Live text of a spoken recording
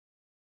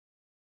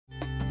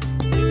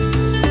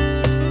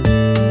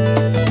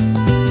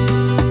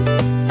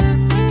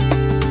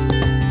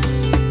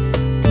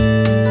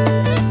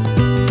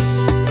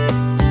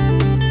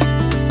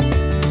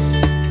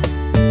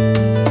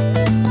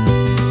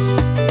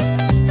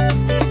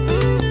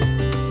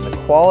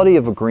quality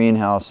of a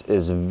greenhouse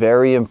is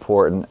very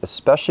important,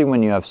 especially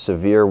when you have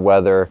severe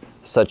weather,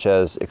 such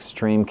as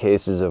extreme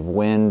cases of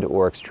wind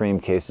or extreme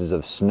cases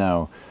of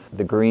snow.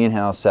 The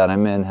greenhouse that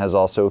I'm in has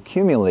also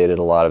accumulated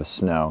a lot of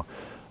snow.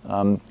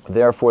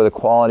 Therefore, the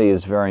quality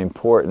is very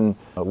important.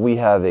 We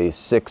have a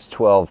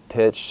 6-12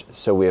 pitch,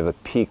 so we have a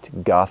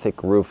peaked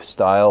Gothic roof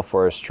style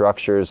for our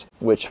structures,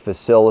 which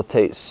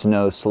facilitates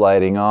snow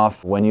sliding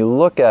off. When you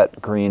look at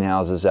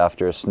greenhouses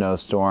after a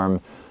snowstorm,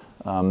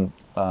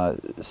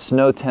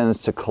 snow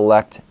tends to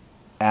collect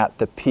at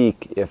the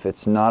peak. If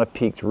it's not a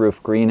peaked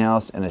roof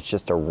greenhouse and it's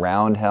just a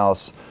round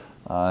house,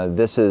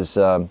 this is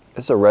a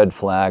red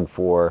flag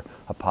for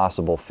a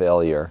possible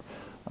failure.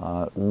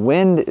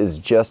 Wind is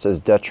just as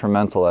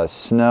detrimental as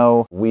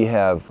snow. We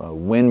have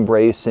wind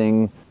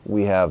bracing,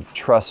 we have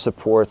truss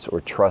supports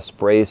or truss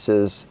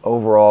braces.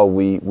 Overall,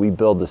 we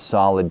build a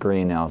solid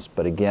greenhouse,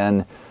 but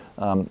again,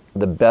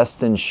 the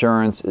best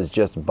insurance is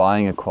just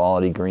buying a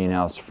quality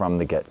greenhouse from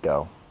the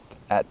get-go.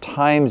 At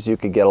times you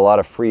could get a lot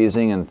of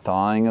freezing and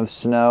thawing of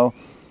snow,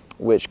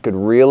 which could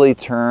really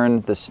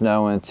turn the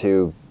snow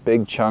into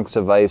big chunks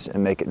of ice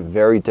and make it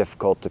very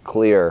difficult to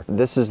clear.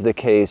 This is the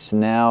case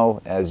now.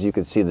 As you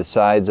can see, the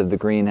sides of the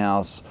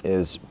greenhouse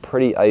is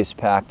pretty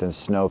ice-packed and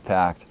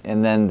snow-packed,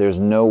 and then there's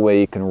no way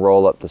you can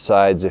roll up the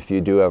sides if you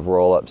do have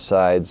roll-up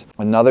sides.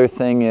 Another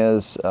thing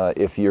is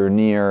if you're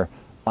near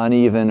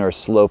uneven or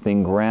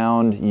sloping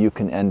ground, you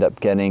can end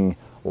up getting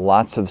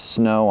lots of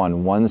snow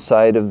on one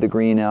side of the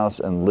greenhouse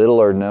and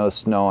little or no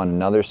snow on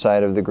another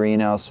side of the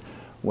greenhouse.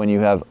 When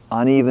you have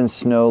uneven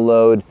snow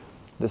load,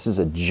 this is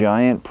a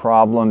giant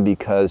problem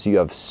because you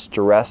have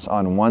stress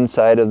on one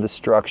side of the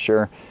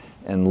structure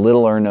and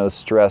little or no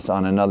stress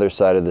on another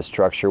side of the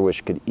structure,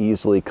 which could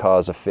easily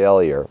cause a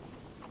failure.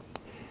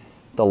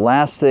 The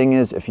last thing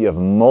is, if you have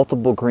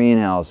multiple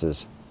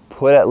greenhouses,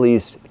 put at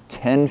least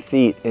 10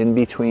 feet in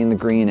between the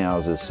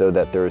greenhouses so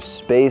that there is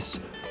space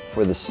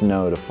for the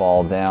snow to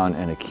fall down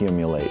and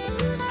accumulate.